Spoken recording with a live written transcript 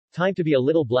Time to be a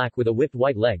little black with a whipped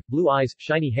white leg, blue eyes,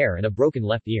 shiny hair and a broken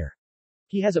left ear.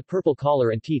 He has a purple collar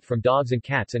and teeth from dogs and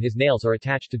cats and his nails are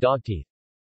attached to dog teeth.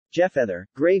 Jayfeather,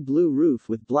 gray-blue roof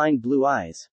with blind blue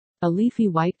eyes. A leafy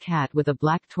white cat with a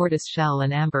black tortoise shell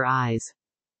and amber eyes.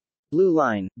 Blue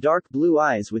line, dark blue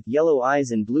eyes with yellow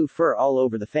eyes and blue fur all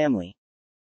over the family.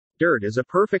 Dirt is a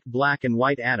perfect black and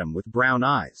white atom with brown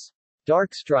eyes.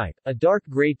 Darkstripe, a dark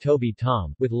gray Toby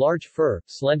Tom, with large fur,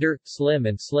 slender, slim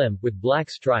and slim, with black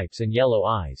stripes and yellow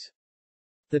eyes.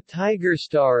 The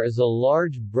Tigerstar is a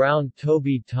large brown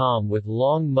Toby Tom with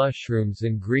long mushrooms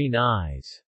and green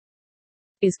eyes.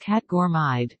 Is cat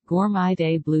gourmide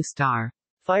a Bluestar.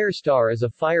 Firestar is a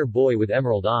fire boy with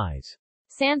emerald eyes.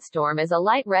 Sandstorm is a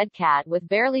light red cat with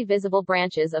barely visible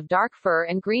branches of dark fur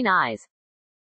and green eyes.